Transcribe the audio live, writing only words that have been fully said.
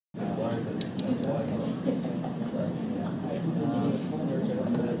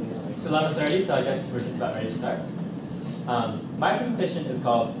11:30, so I guess we're just about ready to start. My presentation is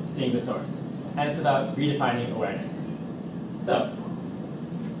called Seeing the Source, and it's about redefining awareness. So,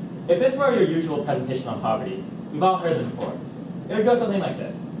 if this were your usual presentation on poverty, we've all heard them before. It would go something like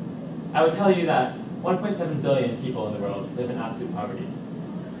this. I would tell you that 1.7 billion people in the world live in absolute poverty.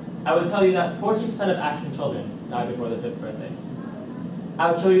 I would tell you that 14% of African children die before their 5th birthday. I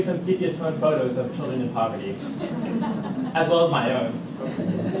would show you some sepia-toned photos of children in poverty, as well as my own.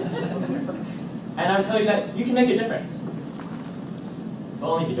 And I would tell you that you can make a difference. But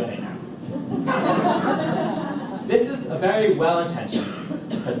only if you donate now. This is a very well-intentioned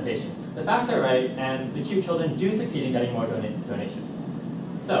presentation. The facts are right, and the cute children do succeed in getting more donations.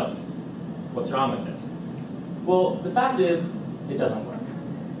 So, what's wrong with this? Well, the fact is, it doesn't work.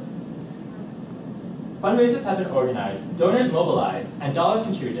 Fundraisers have been organized, donors mobilized, and dollars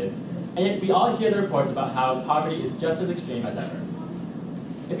contributed, and yet we all hear the reports about how poverty is just as extreme as ever.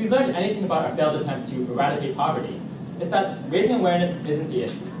 If we've learned anything about our failed attempts to eradicate poverty, it's that raising awareness isn't the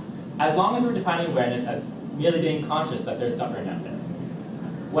issue, as long as we're defining awareness as merely being conscious that there's suffering out there.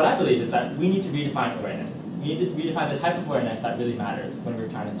 What I believe is that we need to redefine awareness. We need to redefine the type of awareness that really matters when we're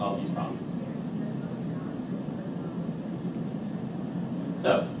trying to solve these problems.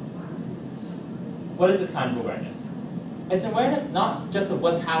 So, what is this kind of awareness? It's awareness not just of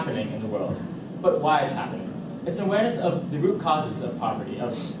what's happening in the world, but why it's happening. It's awareness of the root causes of poverty,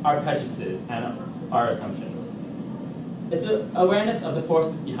 of our prejudices and our assumptions. It's an awareness of the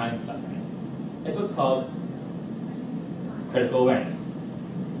forces behind suffering. It's what's called critical awareness.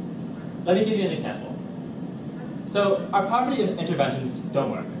 Let me give you an example. So our poverty interventions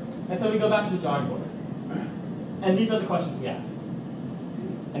don't work. And so we go back to the drawing board. And these are the questions we ask.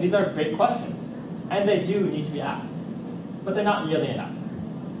 And these are great questions. And they do need to be asked. But they're not nearly enough.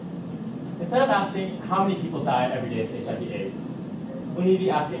 Instead of asking how many people die every day of HIV/AIDS, we need to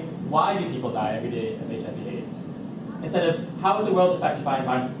be asking why do people die every day of HIV/AIDS? Instead of how is the world affected by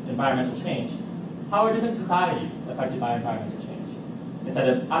environmental change, how are different societies affected by environmental change? Instead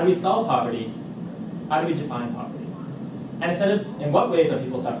of how do we solve poverty, how do we define poverty? And instead of in what ways are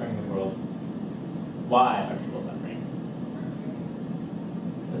people suffering in the world, why are people suffering?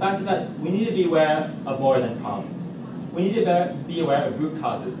 The fact is that we need to be aware of more than problems. We need to be aware of root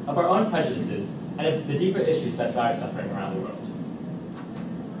causes, of our own prejudices, and of the deeper issues that drive suffering around the world.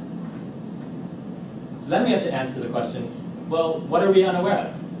 So then we have to answer the question, well, what are we unaware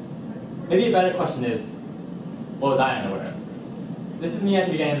of? Maybe a better question is, what was I unaware of? This is me at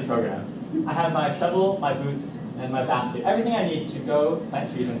the beginning of the program. I have my shovel, my boots, and my basket, everything I need to go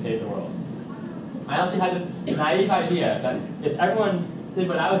plant trees and save the world. I also had this naive idea that if everyone did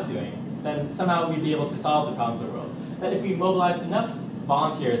what I was doing, then somehow we'd be able to solve the problems of the world. That if we mobilized enough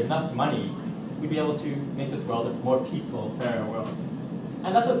volunteers, enough money, we'd be able to make this world a more peaceful, fairer world.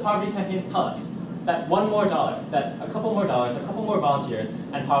 And that's what poverty campaigns tell us. That one more dollar, that a couple more dollars, a couple more volunteers,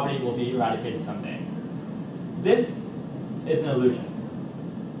 and poverty will be eradicated someday. This is an illusion.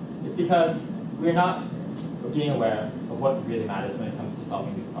 It's because we're not being aware of what really matters when it comes to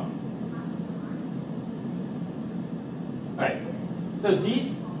solving these problems. All right, so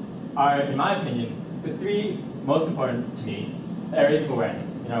these are, in my opinion, the three most important to me areas of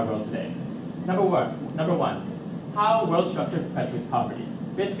awareness in our world today. Number one, how world structure perpetuates poverty.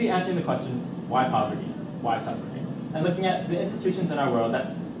 Basically answering the question, why poverty? Why suffering? And looking at the institutions in our world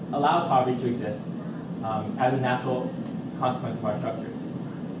that allow poverty to exist as a natural consequence of our structures.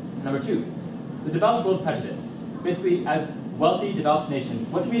 Number two, the developed world prejudice. Basically, as wealthy, developed nations,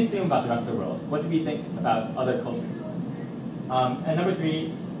 what do we assume about the rest of the world? What do we think about other cultures? And number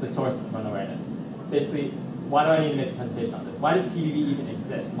three, the source of unawareness. Basically, why do I need to make a presentation on this? Why does TVV even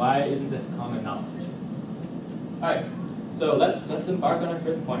exist? Why isn't this common knowledge? All right, so let's embark on our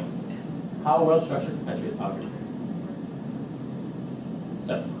first point. How world structure perpetuates poverty.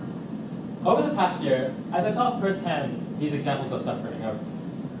 So, over the past year, as I saw firsthand these examples of suffering, of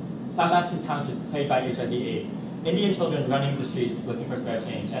South African townships plagued by HIV/AIDS, Indian children running the streets looking for spare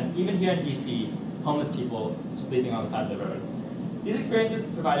change, and even here in DC, homeless people sleeping on the side of the road. These experiences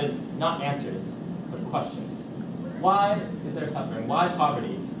provided not answers, but questions. Why is there suffering? Why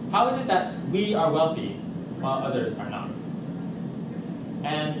poverty? How is it that we are wealthy while others are not?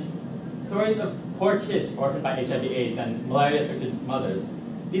 And stories of poor kids orphaned by HIV/AIDS and malaria-affected mothers.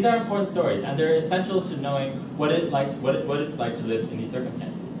 These are important stories, and they're essential to knowing what it's like to live in these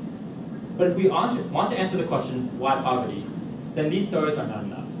circumstances. But if we want to answer the question, why poverty, then these stories are not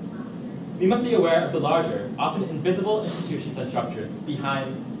enough. We must be aware of the larger, often invisible institutions and structures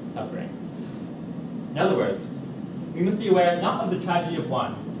behind suffering. In other words, we must be aware not of the tragedy of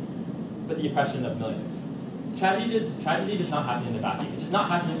one, but the oppression of millions. tragedy does not happen in a vacuum. It does not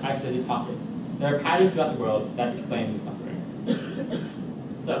happen in isolated pockets. There are patterns throughout the world that explain the suffering.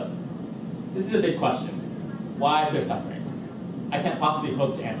 So, this is a big question. Why is there suffering? I can't possibly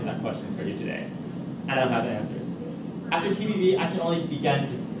hope to answer that question for you today, and I don't have the answers. After TBV, I can only begin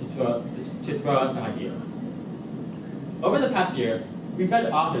to throw out some ideas. Over the past year, we've read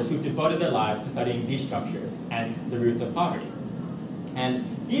authors who've devoted their lives to studying these structures and the roots of poverty. And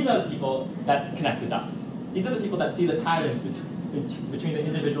these are the people that connect the dots. These are the people that see the patterns between the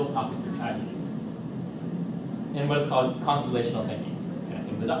individual pockets of tragedies in what is called constellational thinking,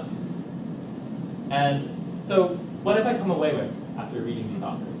 connecting the dots. And so, what have I come away with after reading these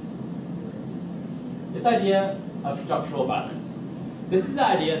authors? This idea of structural violence. This is the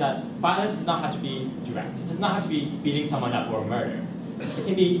idea that violence does not have to be direct. It does not have to be beating someone up or murder. It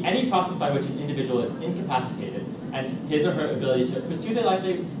can be any process by which an individual is incapacitated and his or her ability to pursue the life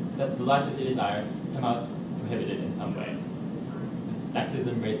that they desire is somehow prohibited in some way.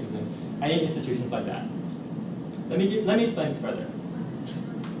 Sexism, racism, any institutions like that. Let me explain this further.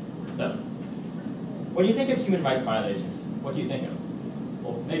 So, when you think of human rights violations, what do you think of?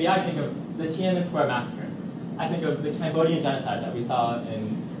 Well, maybe I think of the Tiananmen Square massacre. I think of the Cambodian genocide that we saw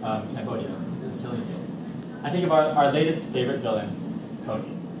in Cambodia, the killing fields. I think of our latest favorite villain,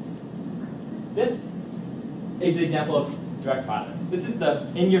 Tony. This is the example of direct violence. This is the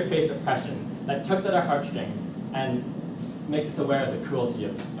in-your-face oppression that tugs at our heartstrings and makes us aware of the cruelty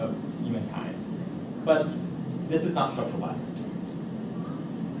of humankind. But this is not structural violence.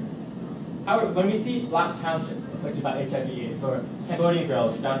 However, when we see black townships afflicted by HIV/AIDS, or Cambodian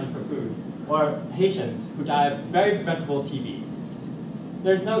girls grounded for food, or Haitians who die of very preventable TB,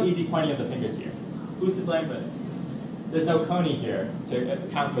 there's no easy pointing of the fingers here. Who's to blame for this? There's no Coney here to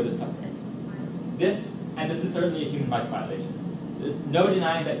account for this suffering. This is certainly a human rights violation. There's no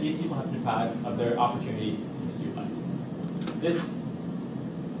denying that these people have been deprived of their opportunity to pursue life.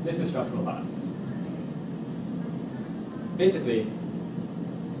 This is structural violence. Basically,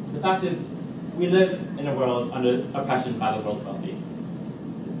 the fact is, we live in a world under oppression by the world's wealthy.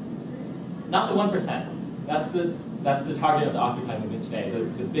 Not the 1%. That's the target of the Occupy movement today,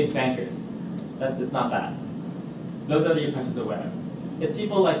 the big bankers. It's not that. Those are the oppressors aware. It's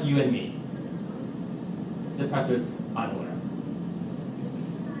people like you and me. The oppressors unaware.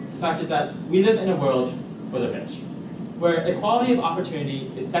 The fact is that we live in a world for the rich, where equality of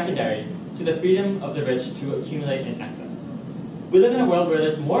opportunity is secondary to the freedom of the rich to accumulate in excess. We live in a world where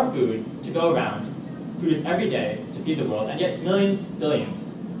there's more food to go around, produced every day to feed the world, and yet millions,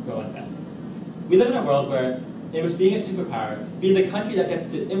 billions go unfed. We live in a world in which being a superpower, being the country that gets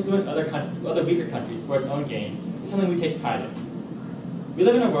to influence other weaker countries for its own gain, is something we take pride in. We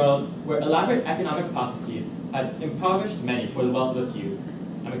live in a world where elaborate economic processes have impoverished many for the wealth of a few,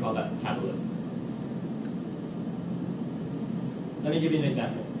 and we call that capitalism. Let me give you an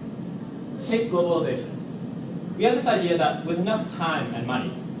example. Take globalization. We have this idea that with enough time and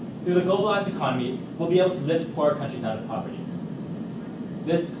money, through the globalized economy, we'll be able to lift poorer countries out of poverty.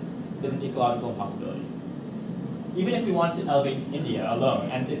 This is an ecological impossibility. Even if we wanted to elevate India alone,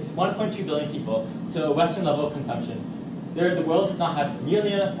 and its 1.2 billion people, to a Western level of consumption, the world does not have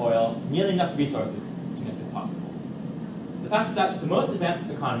nearly enough oil, nearly enough resources to make this possible. The fact is that the most advanced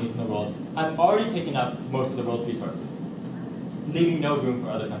economies in the world have already taken up most of the world's resources, leaving no room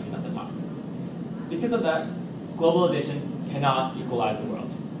for other countries at the top. Because of that, globalization cannot equalize the world.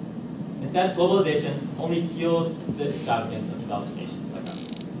 Instead, globalization only fuels the extravagance of developed nations like us.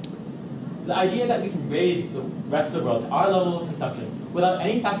 The idea that we can raise the rest of the world to our level of consumption without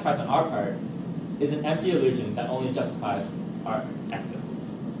any sacrifice on our part is an empty illusion that only justifies our excesses.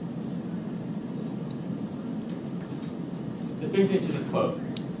 This brings me to this quote.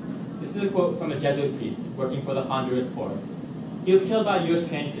 This is a quote from a Jesuit priest working for the Honduras poor. He was killed by US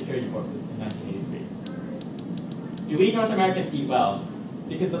trained security forces in 1983. Do we North Americans eat well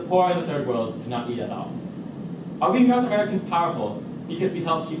because the poor in the third world do not eat at all? Are we North Americans powerful because we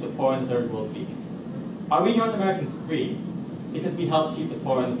help keep the poor in the third world weak? Are we North Americans free because we help keep the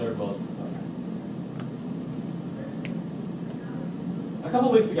poor in the third world oppressed? A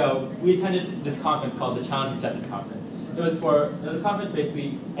couple weeks ago, we attended this conference called the Challenge Accepted Conference. It was a conference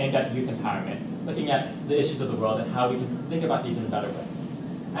basically aimed at youth empowerment, looking at the issues of the world and how we can think about these in a better way.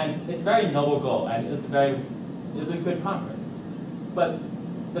 And it's a very noble goal, and it was a good conference. But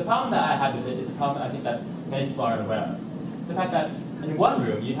the problem that I had with it is a problem I think that many people aren't aware of. The fact that in one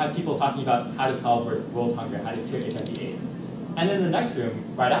room, you'd have people talking about how to solve world hunger, how to cure HIV/AIDS. And then in the next room,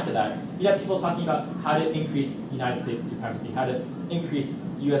 right after that, you'd have people talking about how to increase United States supremacy, how to increase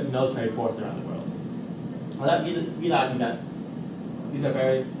US military force around the world. Without realizing that these are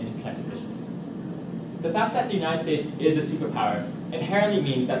very interconnected issues. The fact that the United States is a superpower inherently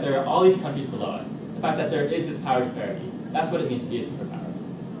means that there are all these countries below us. The fact that there is this power disparity, that's what it means to be a superpower.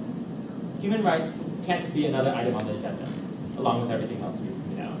 Human rights can't just be another item on the agenda, along with everything else we've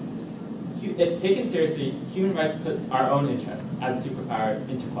pointed out. If taken seriously, human rights puts our own interests as a superpower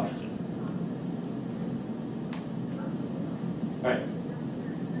into question. Alright,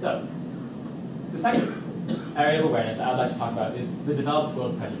 so the second area of awareness that I'd like to talk about is the developed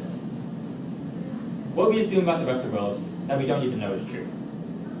world prejudice. What we assume about the rest of the world that we don't even know is true.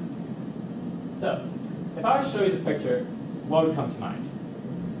 So, if I were to show you this picture, what would come to mind?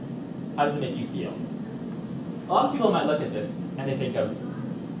 How does it make you feel? A lot of people might look at this and they think of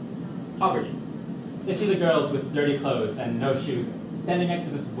poverty. They see the girls with dirty clothes and no shoes standing next to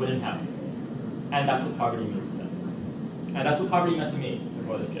this wooden house. And that's what poverty means to them. And that's what poverty meant to me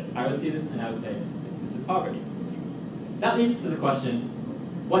before this trip. I would see this and I would say, this is poverty. That leads to the question,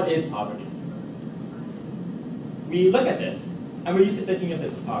 what is poverty? We look at this and we're used to thinking of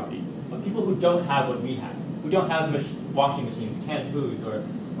this as poverty. But people who don't have what we have, who don't have washing machines, canned foods, or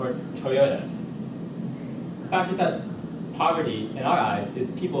Toyotas. The fact is that poverty, in our eyes,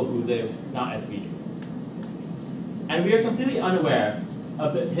 is people who live not as we do. And we are completely unaware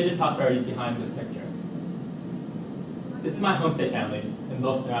of the hidden prosperities behind this picture. This is my home state family in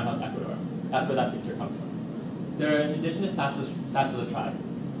Los Naranjos, Ecuador. That's where that picture comes from. They're an indigenous Satchela tribe.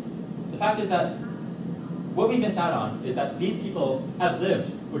 The fact is that what we miss out on is that these people have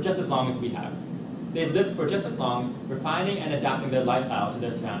lived for just as long as we have. They've lived for just as long, refining and adapting their lifestyle to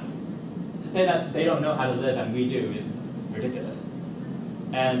their surroundings. To say that they don't know how to live and we do is ridiculous.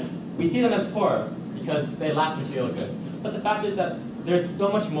 And we see them as poor because they lack material goods. But the fact is that there's so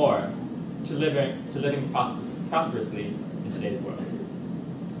much more to living prosperously in today's world.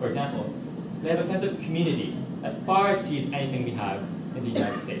 For example, they have a sense of community that far exceeds anything we have in the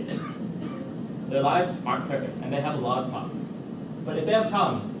United States. Their lives aren't perfect, and they have a lot of problems. But if they have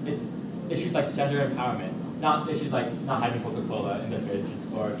problems, it's issues like gender empowerment, not issues like not having Coca-Cola in their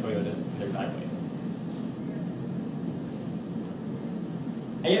fridges or Toyotas in their driveways.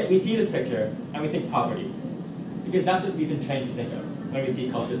 And yet we see this picture and we think poverty, because that's what we've been trained to think of when we see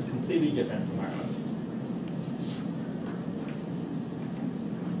cultures completely different from our own.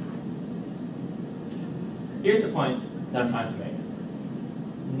 Here's the point that I'm trying to make.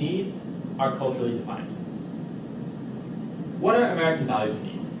 Needs are culturally defined. What are American values and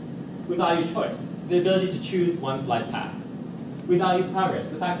needs? We value choice, the ability to choose one's life path. We value progress,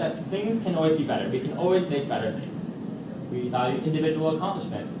 the fact that things can always be better. We can always make better things. We value individual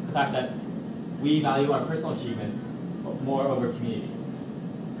accomplishment, the fact that we value our personal achievements more over community.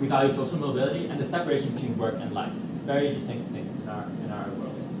 We value social mobility and the separation between work and life, very distinct things in our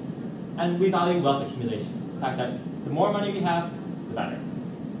world. And we value wealth accumulation, the fact that the more money we have, the better.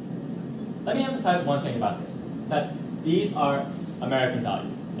 Let me emphasize one thing about this, that these are American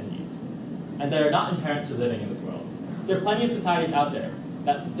values and needs, and they're not inherent to living in this world. There are plenty of societies out there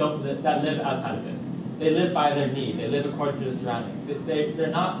that live outside of this. They live by their need. They live according to the surroundings.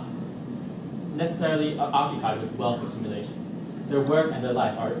 They're not necessarily occupied with wealth accumulation. Their work and their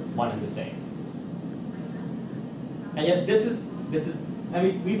life are one and the same. And yet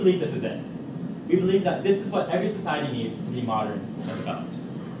we believe this is it. We believe that this is what every society needs to be modern and developed.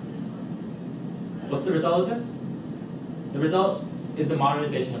 What's the result of this? The result is the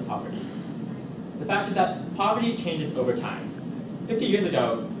modernization of poverty. The fact is that poverty changes over time. 50 years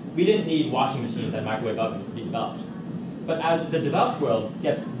ago, we didn't need washing machines and microwave ovens to be developed. But as the developed world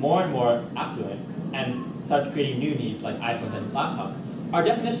gets more and more affluent and starts creating new needs like iPhones and laptops, our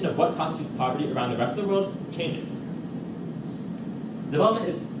definition of what constitutes poverty around the rest of the world changes. Development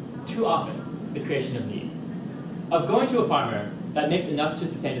is too often the creation of needs. Of going to a farmer that makes enough to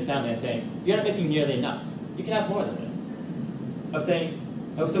sustain his family and saying, you're not making nearly enough. You can have more than this. Of saying,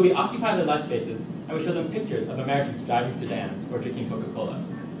 so we occupy their life spaces and we show them pictures of Americans driving sedans or drinking Coca-Cola.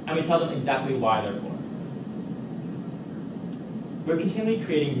 And we tell them exactly why they're poor. We're continually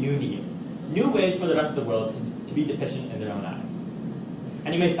creating new needs, new ways for the rest of the world to be deficient in their own eyes.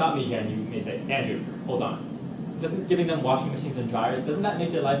 And you may stop me here and you may say, Andrew, hold on. Doesn't giving them washing machines and dryers, doesn't that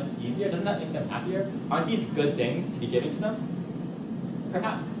make their lives easier? Doesn't that make them happier? Aren't these good things to be giving to them?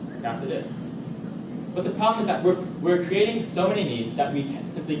 Perhaps it is. But the problem is that we're creating so many needs that we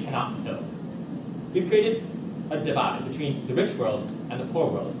simply cannot fulfill. We've created a divide between the rich world and the poor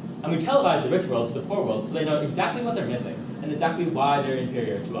world. And we televise the rich world to the poor world so they know exactly what they're missing and exactly why they're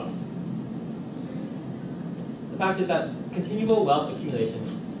inferior to us. The fact is that continual wealth accumulation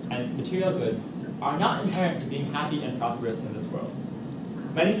and material goods are not inherent to being happy and prosperous in this world.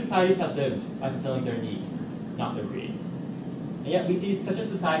 Many societies have lived by fulfilling their need, not their greed. And yet we see such a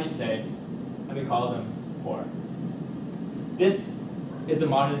society today and we call them poor. This is the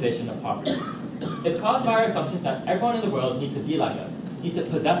modernization of poverty. It's caused by our assumption that everyone in the world needs to be like us, needs to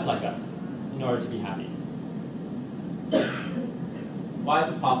possess like us, in order to be happy. Why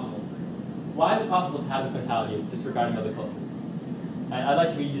is this possible? Why is it possible to have this mentality of disregarding other cultures? And I'd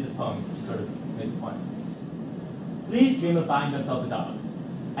like to read you this poem to sort of make a point. Fleas dream of buying themselves a dog,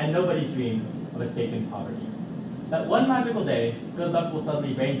 and nobody's dream of escaping poverty. That one magical day, good luck will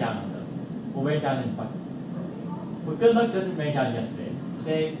suddenly rain down on them, will rain down in buckets. But good luck doesn't rain down yesterday,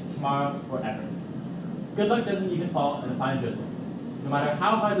 today, tomorrow, or ever. Good luck doesn't even fall in a fine drizzle. No matter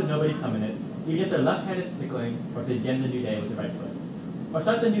how hard the nobodies summon it, even if their left hand is tickling, or if they begin the new day with the right foot. Or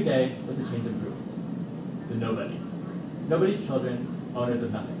start the new day with a change of rules. The nobodies. Nobody's children, owners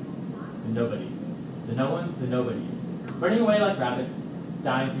of nothing. The nobodies. The no ones, the nobody. Running away like rabbits,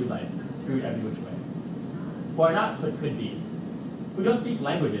 dying through life, screwed every which way. Who are not, but could be. Who don't speak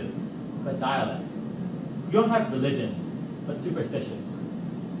languages, but dialects. Who don't have religions, but superstitions.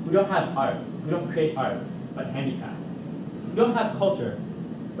 Who don't have art, who don't create art, but handicrafts. Who don't have culture,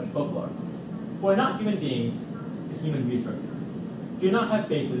 but folklore. Who are not human beings, but human resources. Who do not have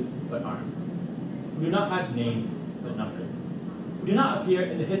faces, but arms. Who do not have names, but numbers. Who do not appear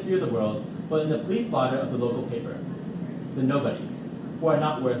in the history of the world, but in the police blotter of the local paper. The nobodies, who are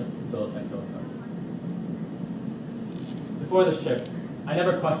not worth the bullet that kills them. Before this trip, I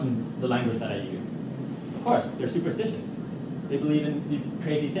never questioned the language that I use. Of course, they're superstitions. They believe in these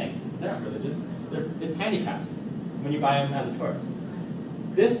crazy things. They're not religions. It's handicrafts when you buy them as a tourist.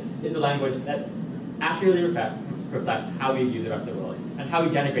 This is the language that accurately reflects how we view the rest of the world and how we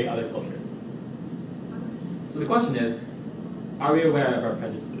denigrate other cultures. So the question is, are we aware of our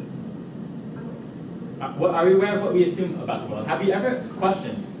prejudices? Are we aware of what we assume about the world? Have we ever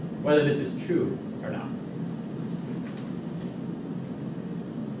questioned whether this is true or not?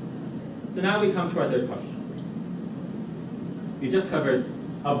 So now we come to our third question. We just covered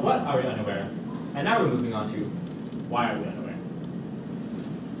of what are we unaware, and now we're moving on to why are we unaware.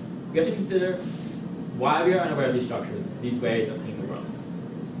 We have to consider why we are unaware of these structures, these ways of seeing the world.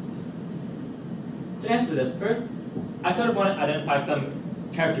 To answer this, first, I sort of want to identify some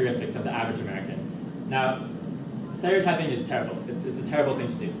characteristics of the average American. Now, stereotyping is terrible. It's a terrible thing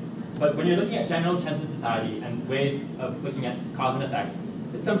to do. But when you're looking at general trends in society and ways of looking at cause and effect,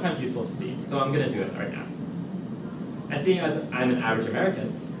 it's sometimes useful to see. So I'm going to do it right now. And seeing as I'm an average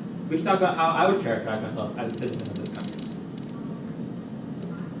American, we can talk about how I would characterize myself as a citizen of this country.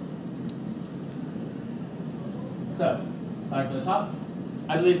 So, starting from the top,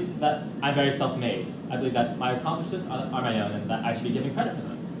 I believe that I'm very self-made. I believe that my accomplishments are my own and that I should be given credit for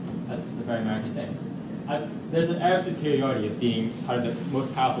them. That's a very American thing. There's an air of superiority of being part of the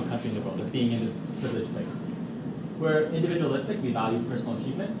most powerful country in the world, of being in this privileged place. We're individualistic, we value personal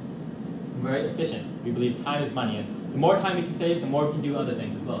achievement. We're very efficient. We believe time is money, and the more time we can save, the more we can do other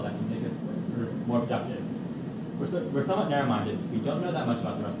things as well that can make us more productive. We're somewhat narrow-minded. We don't know that much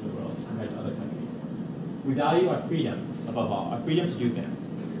about the rest of the world compared to other countries. We value our freedom above all, our freedom to do things.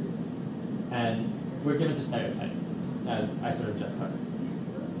 And we're given to stereotype, as I sort of just covered.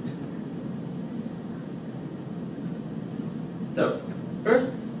 So,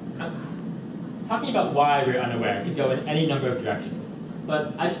 first, talking about why we're unaware could go in any number of directions,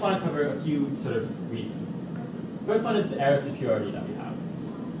 but I just want to cover a few sort of reasons. First one is the air of security that we have.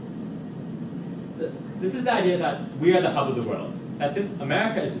 This is the idea that we are the hub of the world, that since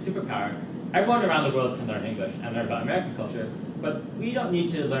America is a superpower, everyone around the world can learn English and learn about American culture, but we don't need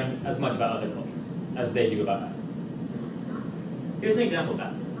to learn as much about other cultures as they do about us. Here's an example of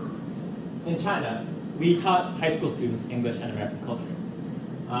that. In China, we taught high school students English and American culture.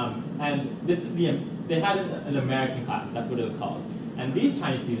 And this is they had an American class, that's what it was called. And these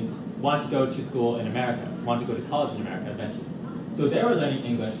Chinese students want to go to school in America, want to go to college in America eventually. So they were learning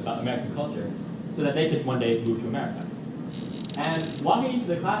English about American culture so that they could one day move to America. And walking into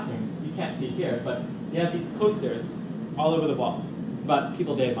the classroom, you can't see it here, but they have these posters all over the walls about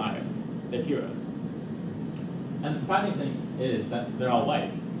people they admire, their heroes. And the surprising thing is that they're all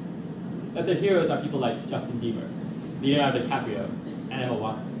white. That their heroes are people like Justin Bieber, Leonardo DiCaprio, and Emma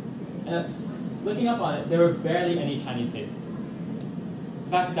Watson. And looking up on it, there were barely any Chinese faces. The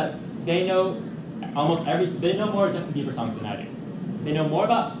fact is that they know they know more Justin Bieber songs than I do. They know more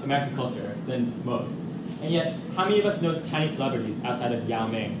about American culture than most. And yet, how many of us know Chinese celebrities outside of Yao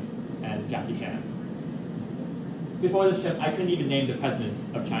Ming and Jackie Chan? Before this trip, I couldn't even name the president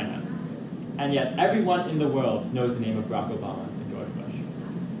of China. And yet, everyone in the world knows the name of Barack Obama and George Bush.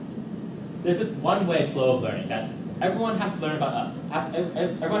 There's this one-way flow of learning that everyone has to learn about us.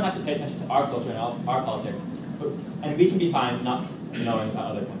 Everyone has to pay attention to our culture and our politics. And we can be fine not knowing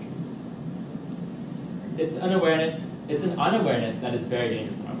about other countries. it's an unawareness that is very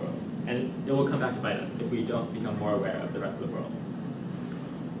dangerous in our world. And it will come back to bite us if we don't become more aware of the rest of the world.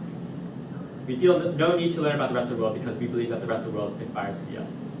 We feel no need to learn about the rest of the world because we believe that the rest of the world aspires to be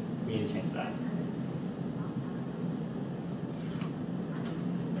us. We need to change that.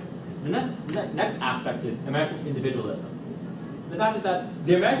 The next aspect is American individualism. The fact is that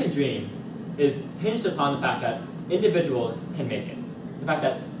the American dream is hinged upon the fact that individuals can make it. The fact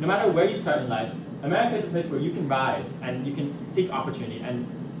that no matter where you start in life, America is a place where you can rise and you can seek opportunity and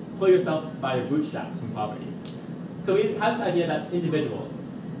pull yourself by your bootstraps from poverty. So we have this idea that individuals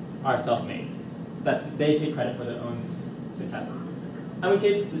are self-made, that they take credit for their own successes. And we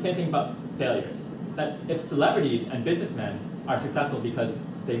say the same thing about failures, that if celebrities and businessmen are successful because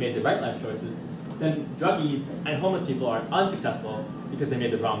they made the right life choices, then druggies and homeless people are unsuccessful because they made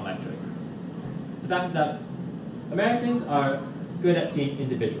the wrong life choices. The fact is that Americans are good at seeing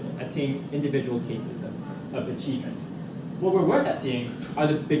individuals, at seeing individual cases of achievement. What we're worse at seeing are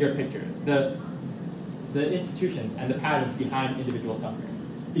the bigger picture, the institutions and the patterns behind individual suffering.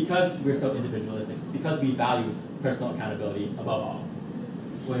 Because we're so individualistic, because we value personal accountability above all,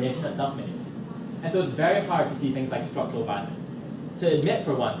 we're a nation of self-made. And so it's very hard to see things like structural violence, to admit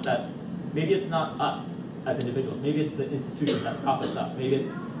for once that maybe it's not us as individuals, maybe it's the institutions that prop us up, maybe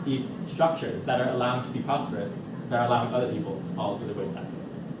it's these structures that are allowing us to be prosperous, that are allowing other people to fall to the wayside.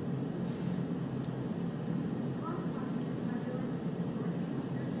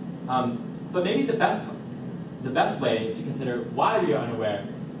 But maybe the best way to consider why we are unaware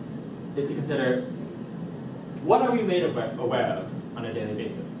is to consider what are we made aware of on a daily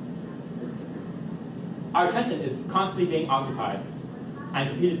basis. Our attention is constantly being occupied and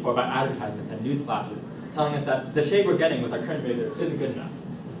competed for by advertisements and news flashes telling us that the shade we're getting with our current razor isn't good enough.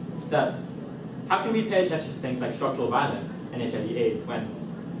 That how can we pay attention to things like structural violence and HIV/AIDS when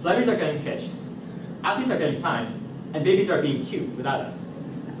celebrities are getting pitched, athletes are getting signed, and babies are being cute without us?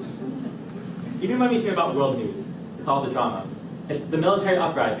 Even when we hear about world news, it's all the drama. It's the military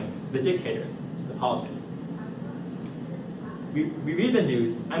uprisings, the dictators, the politics. We read the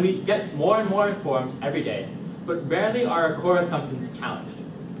news, and we get more and more informed every day, but rarely are our core assumptions challenged.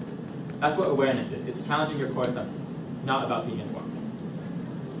 That's what awareness is. It's challenging your core assumptions, not about being informed.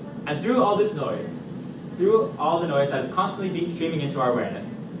 And through all this noise, through all the noise that is constantly being streaming into our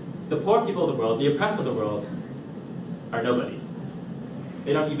awareness, the poor people of the world, the oppressed of the world, are nobodies.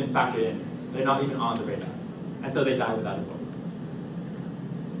 They don't even factor in. They're not even on the radar. And so they die without a voice.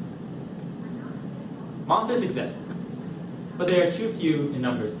 Monsters exist, but they are too few in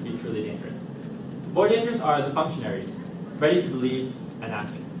numbers to be truly dangerous. More dangerous are the functionaries, ready to believe and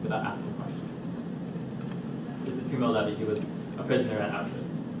act without asking questions. This is Primo Levi, who was a prisoner at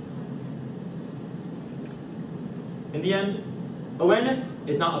Auschwitz. In the end, awareness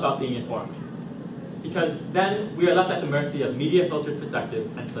is not about being informed, because then we are left at the mercy of media-filtered perspectives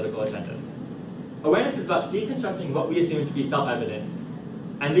and political agendas. Awareness is about deconstructing what we assume to be self-evident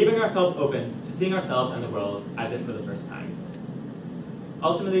and leaving ourselves open to seeing ourselves and the world as if for the first time.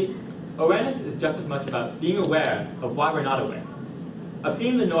 Ultimately, awareness is just as much about being aware of why we're not aware, of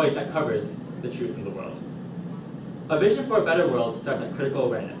seeing the noise that covers the truth in the world. A vision for a better world starts at critical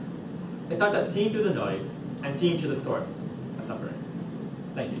awareness. It starts at seeing through the noise and seeing to the source of suffering.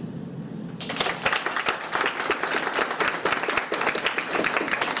 Thank you.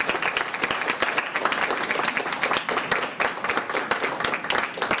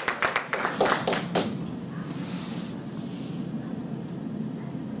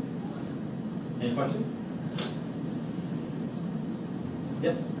 Any questions?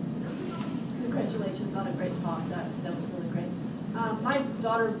 Yes? Congratulations on a great talk. That was really great. My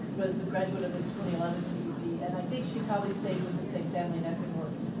daughter was a graduate of the 2011 TUV, and I think she probably stayed with the same family in Ecuador,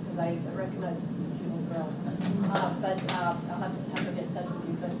 because I recognize the cute little girls. But I'll have to get in touch with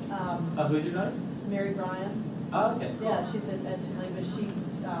you. But Who's your daughter? Mary Bryan. Oh, okay. Yeah, she's at Tulane, but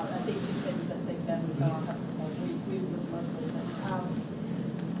I think she stayed with that same family, so I'll have to call her. We live locally.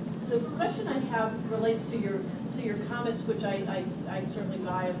 The question I have relates to your comments, which I certainly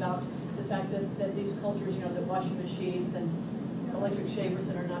buy, about the fact that these cultures, that washing machines and electric shavers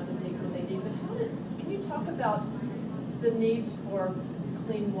that are not the things that they need. But can you talk about the needs for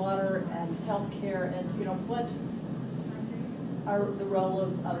clean water and health care, and what are the role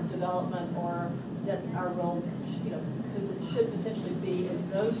of development, or that our role should potentially be in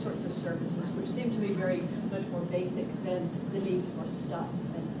those sorts of services, which seem to be very much more basic than the needs for stuff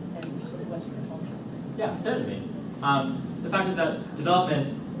and sort of Western culture. Yeah, certainly. The fact is that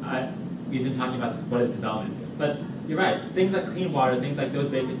development, we've been talking about this, what is development? But you're right, things like clean water, things like those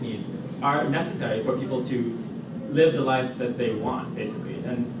basic needs are necessary for people to live the life that they want, basically.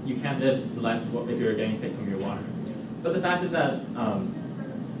 And you can't live the life if you're getting sick from your water. But the fact is that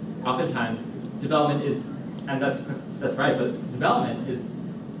oftentimes development is, and that's right, but development is,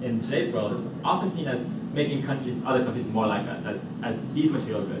 in today's world, is often seen as making other countries more like us, as these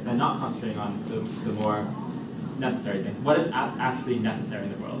material goods, and not concentrating on the more necessary things. What is actually necessary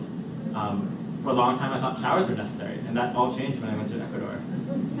in the world? For a long time, I thought showers were necessary, and that all changed when I went to Ecuador.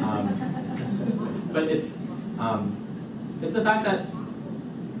 But it's the fact that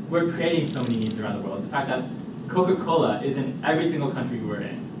we're creating so many needs around the world. The fact that Coca-Cola is in every single country we're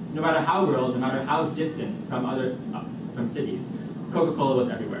in. No matter how rural, no matter how distant from cities, Coca-Cola was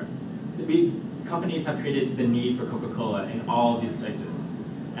everywhere. Companies have created the need for Coca-Cola in all these places.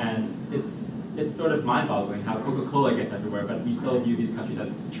 And it's sort of mind-boggling how Coca-Cola gets everywhere, but we still view these countries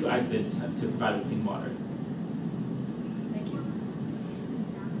as too isolated to provide with clean water. Thank you.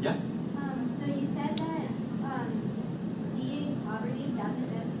 Yeah? So you said that seeing poverty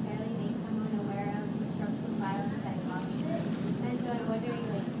doesn't necessarily make someone aware of structural violence that causes it. And so I'm wondering,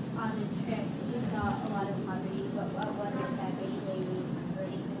 like, on this trip, you saw a lot of poverty, but what was it that made you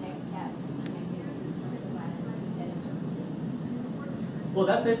take the next step to connect it to structural violence instead of just seeing? Well,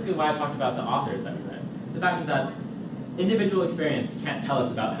 that's basically why I talked about the authors that we read. The fact is that individual experience can't tell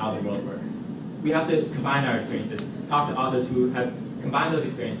us about how the world works. We have to combine our experiences, to talk to authors who have combined those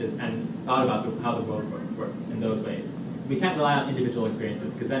experiences and thought about how the world works in those ways. We can't rely on individual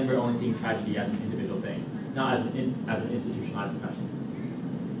experiences, because then we're only seeing tragedy as an individual thing, not as an institutionalized oppression.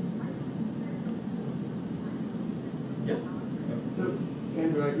 Yeah? So,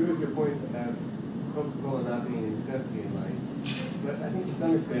 Andrew, I agree with your point about Coca-Cola not being a necessity in life. But I think to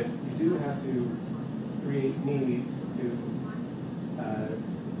some extent, you do have to create needs to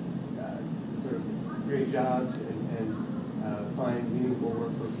sort of create jobs and find meaningful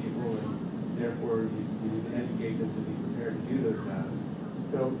work for people, and therefore you need to educate them to be prepared to do those jobs.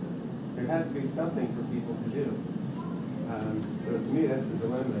 So there has to be something for people to do. So to me, that's the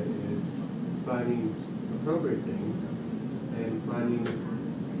dilemma, is finding appropriate things and finding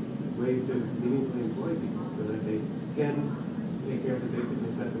ways to meaningfully employ people so that they can take care of the basic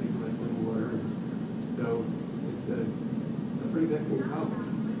necessities like clean water. So it's a pretty vexing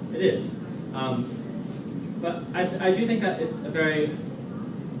problem. It is. But I do think that it's a very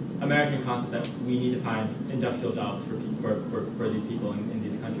American concept that we need to find industrial jobs for these people in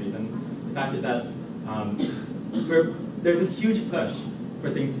these countries. And the fact is that there's this huge push for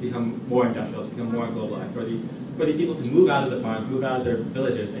things to become more industrial, to become more globalized, for these people to move out of the farms, move out of their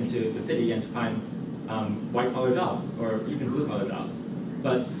villages into the city and to find white-collar jobs or even blue-collar jobs.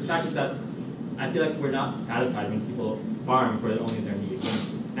 But the fact is that I feel like we're not satisfied when people farm for only their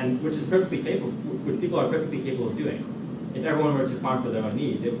needs, and which is perfectly capable, which people are perfectly capable of doing. If everyone were to farm for their own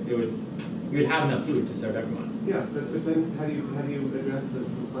need, we would have enough food to serve everyone. Yeah, but then how do you address the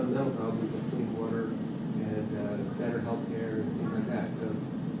fundamental problems of clean water and better health care and things like that? So it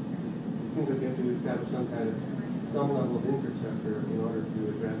seems like you have to establish some level of infrastructure in order to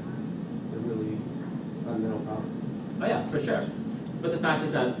address the really fundamental problems. Oh yeah, for sure. But the fact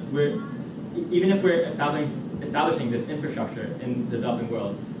is that even if we're establishing this infrastructure in the developing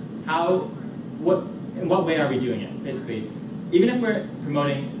world, in what way are we doing it, basically? Even if we're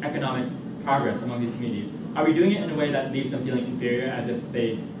promoting economic progress among these communities, are we doing it in a way that leaves them feeling inferior, as if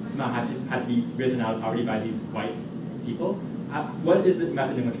they somehow had to be risen out of poverty by these white people? What is the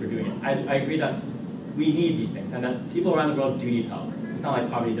method in which we're doing it? I agree that we need these things, and that people around the world do need help. It's not like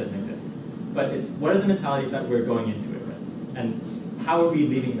poverty doesn't exist. But it's what are the mentalities that we're going into it with? And how are we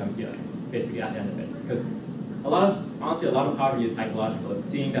leaving them feeling, basically, at the end of it? Because honestly, a lot of poverty is psychological. It's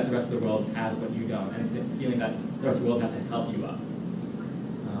seeing that the rest of the world has what you don't, and it's feeling that the rest of the world has to help you up.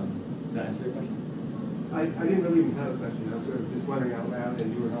 Does that answer your question? I didn't really even have a question. I was sort of just wondering out loud,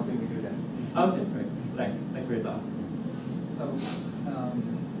 and you were helping me do that. Okay, great. Thanks. Thanks for your thoughts. So,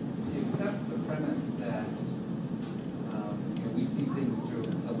 you accept the premise that we see things through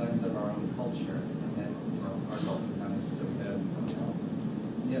the lens of our own culture, and that our culture is not necessarily better than someone else's.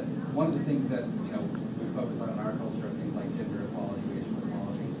 Yet, one of the things that we focus on in our culture are things like gender equality, racial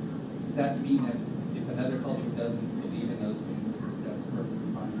equality. Does that mean that if another culture doesn't believe in those things, that's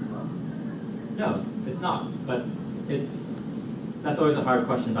perfectly fine as well? No, it's not. But that's always a hard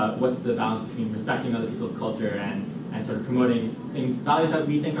question about what's the balance between respecting other people's culture and sort of promoting values that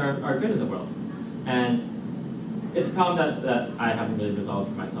we think are good in the world. And it's a problem that I haven't really resolved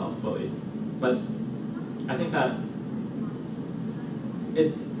for myself fully. But I think that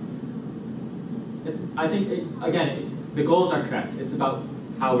again, the goals are correct. It's about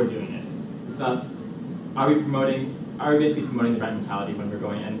how we're doing it. It's about, are we basically promoting the right mentality when we're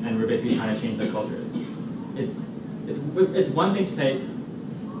going, and we're basically trying to change their cultures. it's one thing to say,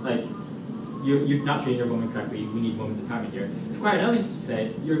 like, you're not treating your woman correctly, we need women's empowerment here. It's quite another thing to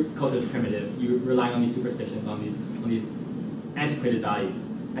say, your culture is primitive, you're relying on these superstitions, on these antiquated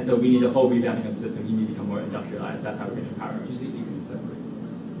values. And so we need a whole revamping of the system, you need to become more industrialized, that's how we're going to empower. Do you think you can separate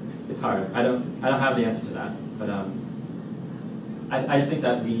this? It's hard. I don't have the answer to that, but I just think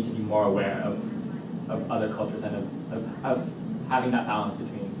that we need to be more aware of other cultures and of having that balance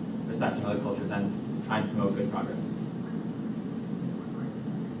between respecting other cultures and trying to promote good progress.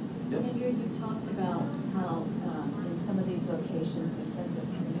 Yes? Andrew, you talked about how in some of these locations the sense of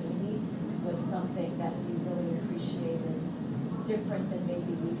community was something that you really appreciated, different than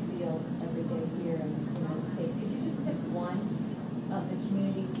maybe we feel every day here in the United States. Could you just pick one of the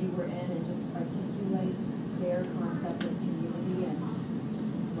communities you were in and just articulate their concept of community and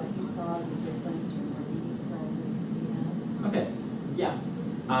what you saw as a difference from where we probably could be at? Okay, yeah.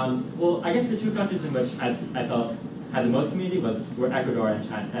 Well, I guess the two countries in which I felt had the most community were Ecuador and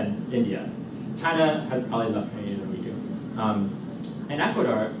China and India. China has probably less community than we do. In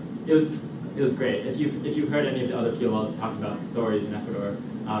Ecuador, it was great. If you've heard any of the other POLs talk about stories in Ecuador,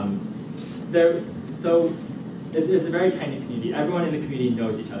 it's a very tight knit community. Everyone in the community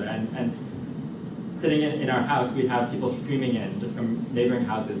knows each other, and sitting in our house, we'd have people streaming in just from neighboring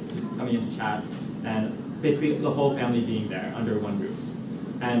houses, just coming in to chat, and basically the whole family being there under one roof.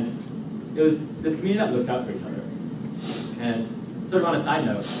 And it was this community that looks out for each other. And sort of on a side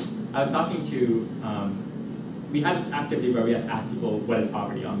note, I was talking to, we had this activity where we had to ask people what is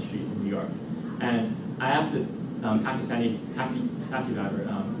poverty on the streets in New York. And I asked this Pakistani taxi driver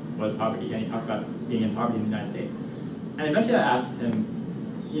what is poverty, and he talked about being in poverty in the United States. And eventually I asked him,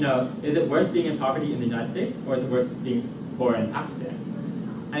 is it worse being in poverty in the United States, or is it worse being poor in Pakistan?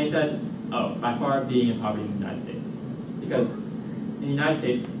 And he said, oh, by far being in poverty in the United States. Because in the United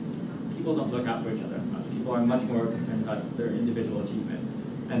States, people don't look out for each other as much. People are much more concerned about their individual achievement.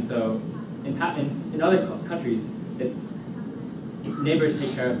 And so in other countries, it's neighbors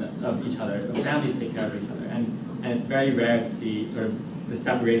take care of each other, families take care of each other. And it's very rare to see sort of the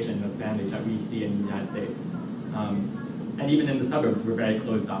separation of families that we see in the United States. And even in the suburbs, we're very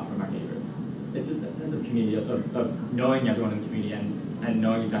closed off from our neighbors. It's just a sense of community, of knowing everyone in the community and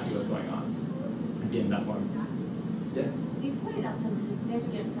knowing exactly what's going on and being that form. Yes? You pointed out some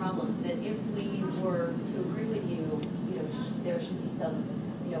significant problems that if we were to agree with you, there should be some,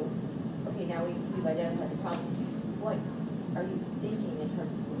 okay, now we've identified the problems. What are you thinking in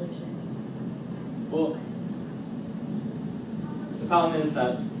terms of solutions? Well, the problem is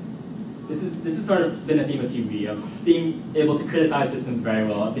that this has sort of been a theme of TV, of being able to criticize systems very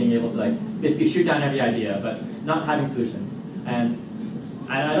well, of being able to basically shoot down every idea, but not having solutions. And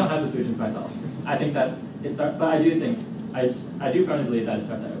I don't have the solutions myself. I think that but I do firmly believe that it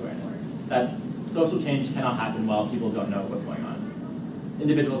starts at awareness. That social change cannot happen while people don't know what's going on.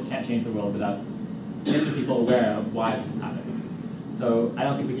 Individuals can't change the world without making people aware of why this is happening. So I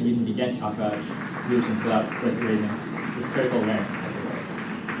don't think we can even begin to talk about solutions without first raising this critical awareness of the world.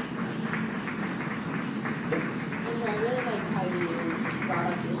 Yes? And I really liked how you brought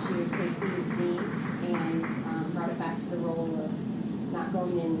up the issue of perceived needs and brought it back to the role of not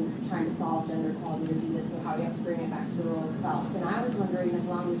going in trying to solve gender equality or do this, but how you have to bring it back to the role of self. And I was wondering if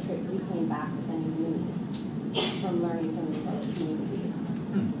along the trip we came back with any needs from learning from these other communities.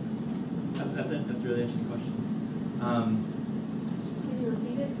 That's a really interesting question. Can you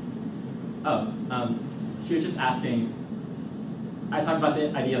repeat it? She was just asking, I talked about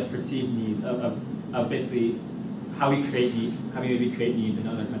the idea of perceived needs, of basically how we create needs in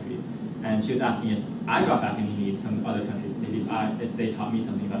other countries. And she was asking if I brought back any needs from other countries, maybe if they taught me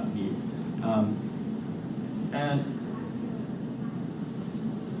something about need. And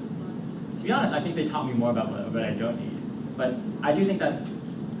to be honest, I think they taught me more about what I don't need. But I do think that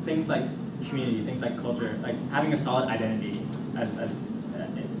things like community, things like culture, like having a solid identity as a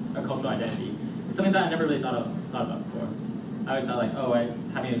cultural identity, it's something that I never really thought about before. I always thought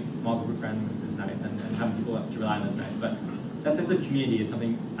having a small group of friends is nice, and having people to rely on is nice. But that sense of community is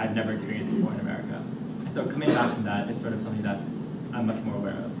something I've never experienced before in America. And so coming back from that, it's sort of something that I'm much more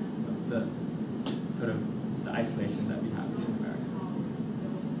aware of the sort of the isolation that we have in America.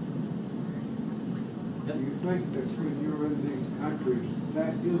 Yes? Do you think that when you're in these countries,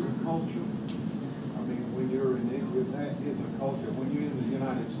 that is a culture? I mean, when you're in India, that is a culture. When you're in the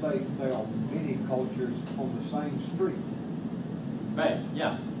United States, there are many cultures on the same street. Right,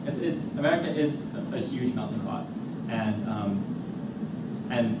 yeah. America is a huge melting pot. And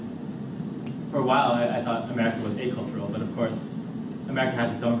for a while, I thought America was acultural, but of course, America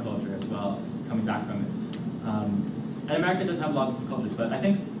has its own culture as well, coming back from it. And America does have a lot of cultures, but I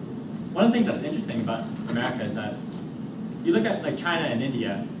think one of the things that's interesting about America is that you look at like China and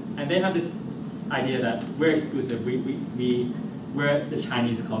India, and they have this idea that we're exclusive. We're the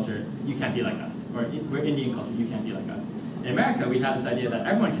Chinese culture. You can't be like us. Or we're Indian culture. You can't be like us. In America, we have this idea that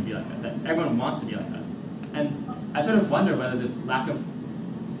everyone can be like us. That everyone wants to be like us. And I sort of wonder whether this lack of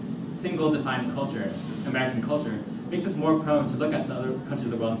single defined culture, American culture, makes us more prone to look at the other countries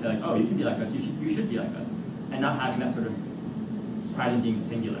of the world and say like, oh, you can be like us. You should be like us, and not having that sort of pride in being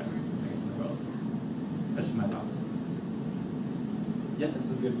singular, I guess, in the world. That's just my thoughts. Yes?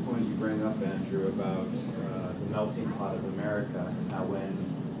 That's a good point you bring up, Andrew, about the melting pot of America, and how when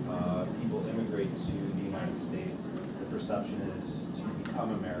people immigrate to the United States, the perception is to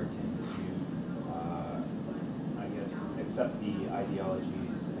become American, to, I guess, accept the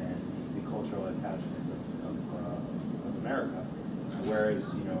ideologies and the cultural attachments of America.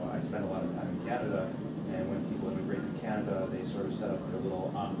 Whereas, you know, I spend a lot of time in Canada, and when people immigrate to Canada, they sort of set up their little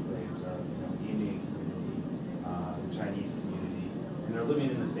enclaves of, you know, the Indian community, the Chinese community, and they're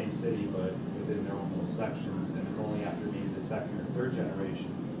living in the same city, but within their own little sections, and it's only after maybe the second or third generation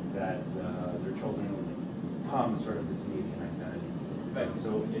that their children become sort of the Canadian identity. Right.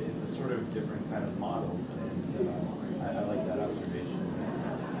 So it's a sort of different kind of model, and I like that observation.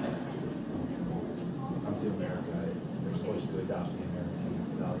 Come to America, they're supposed to adopt the American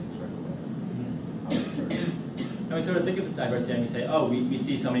values right away. And we sort of think of this diversity and we say, oh, we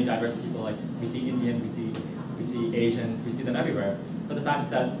see so many diverse people, like we see Indian, we see Asians, we see them everywhere. But the fact is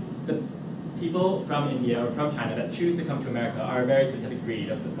that the people from India or from China that choose to come to America are a very specific breed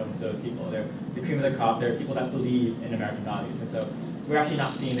of those people. They're the cream of the crop. They're people that believe in American values. And so we're actually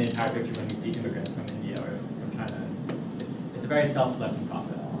not seeing the entire picture when we see immigrants from India or from China. It's a very self-selecting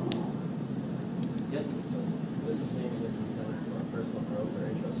process. Yes? This is maybe this is kind of personal growth or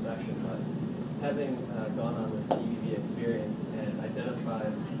introspection, but having gone on this EVV experience and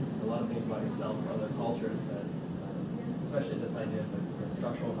identified a lot of things about yourself or other cultures that, especially this idea of the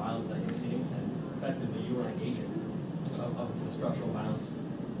structural violence that you're seeing, and effectively you were an agent of the structural violence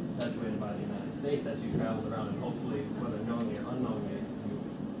perpetuated by the United States as you traveled around, and hopefully, whether knowingly or unknowingly, you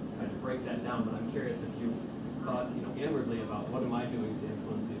kind of break that down. But I'm curious if you thought, you know, inwardly about what am I doing to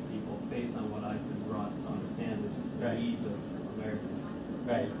influence these people based on what I've been brought to understand the needs of Americans.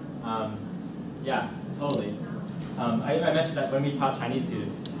 Right. Yeah, totally. I mentioned that when we taught Chinese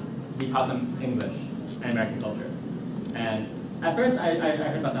students, we taught them English and American culture. And at first, I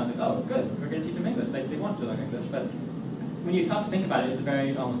heard about that, I was like, oh, good, we're going to teach them English. Like, they want to learn English. But when you start to think about it, it's a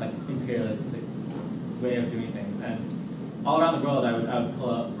very almost like imperialistic way of doing things. And all around the world, I would pull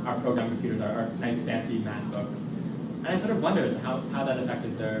up our program computers, our nice fancy math books. And I sort of wondered how that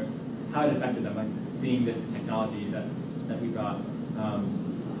affected how it affected them, like seeing this technology that we brought.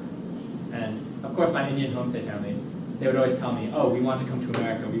 And of course, my Indian homestay family, they would always tell me, oh, we want to come to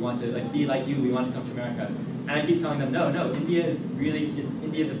America. We want to like be like you. We want to come to America. And I keep telling them, no, India is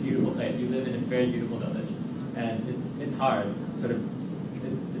India is a beautiful place. You live in a very beautiful village, and it's hard. Sort of,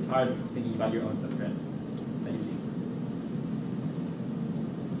 it's hard thinking about your own footprint that you leave.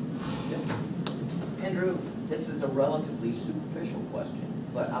 Yes. Andrew, this is a relatively superficial question,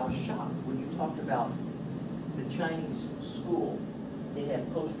 but I was shocked when you talked about the Chinese school. They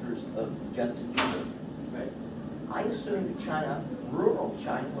had posters of Justin Bieber. Right. I assumed that China, rural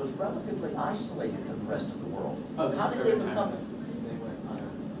China, was relatively isolated from the rest of the world. Oh, how did they become?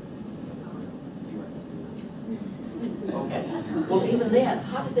 Okay. Well, even then,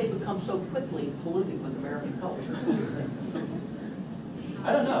 how did they become so quickly polluted with American culture?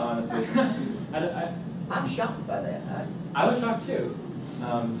 I don't know, honestly. I'm shocked by that. I was shocked too. I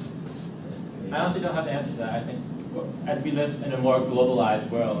honestly don't have the answer to that. I think as we live in a more globalized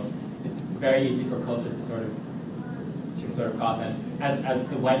world, it's very easy for cultures to sort of cross. And as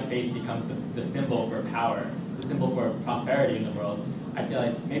the white face becomes the symbol for power, the symbol for prosperity in the world, I feel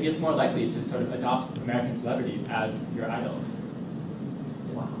like maybe it's more likely to sort of adopt American celebrities as your idols.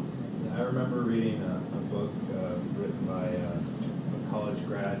 Wow. Yeah, I remember reading a book written by a college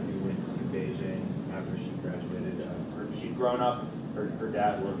grad who went to Beijing after she graduated. She'd grown up, her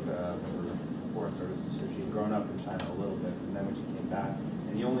dad worked for foreign services, so she'd grown up in China a little bit, and then when she came back,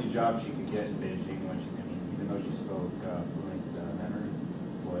 and the only job she could get in Beijing when even though she spoke fluent Mandarin,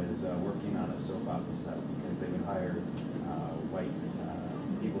 was working on a soap opera set, because they would hire white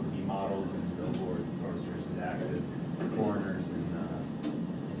people to be models and billboards and posters and act as foreigners and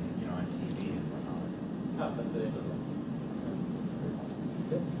you know, on TV and whatnot. Oh, that's really interesting.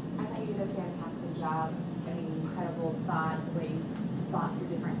 Yes? I thought you did a fantastic job. I mean, incredible thought, the way you thought through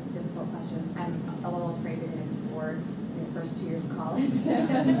different difficult questions. I'm a little afraid you're going to be bored in your first 2 years of college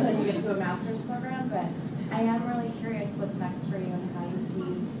until you get to a master's program, but I am really curious what's next for you and how you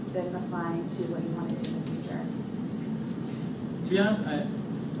see this applying to what you want to do in the future. be honest,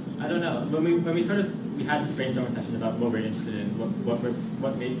 I don't know. When we had this brainstorming session about what we're interested in,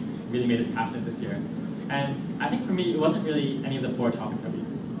 what really made us passionate this year. And I think for me, it wasn't really any of the 4 topics that we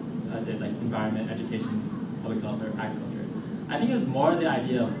did, like environment, education, public health, or agriculture. I think it was more the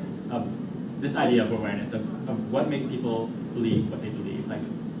idea of this idea of awareness, of what makes people believe what they believe. Like,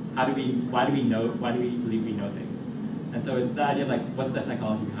 why do we believe we know things? And so it's the idea of like, what's the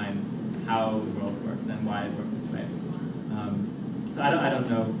psychology behind how the world works and why it works this way. So I don't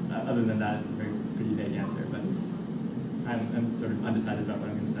know, other than that, it's a pretty vague answer, but I'm sort of undecided about what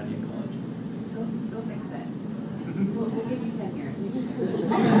I'm going to study in college. Go fix it. We'll give you 10 years. You can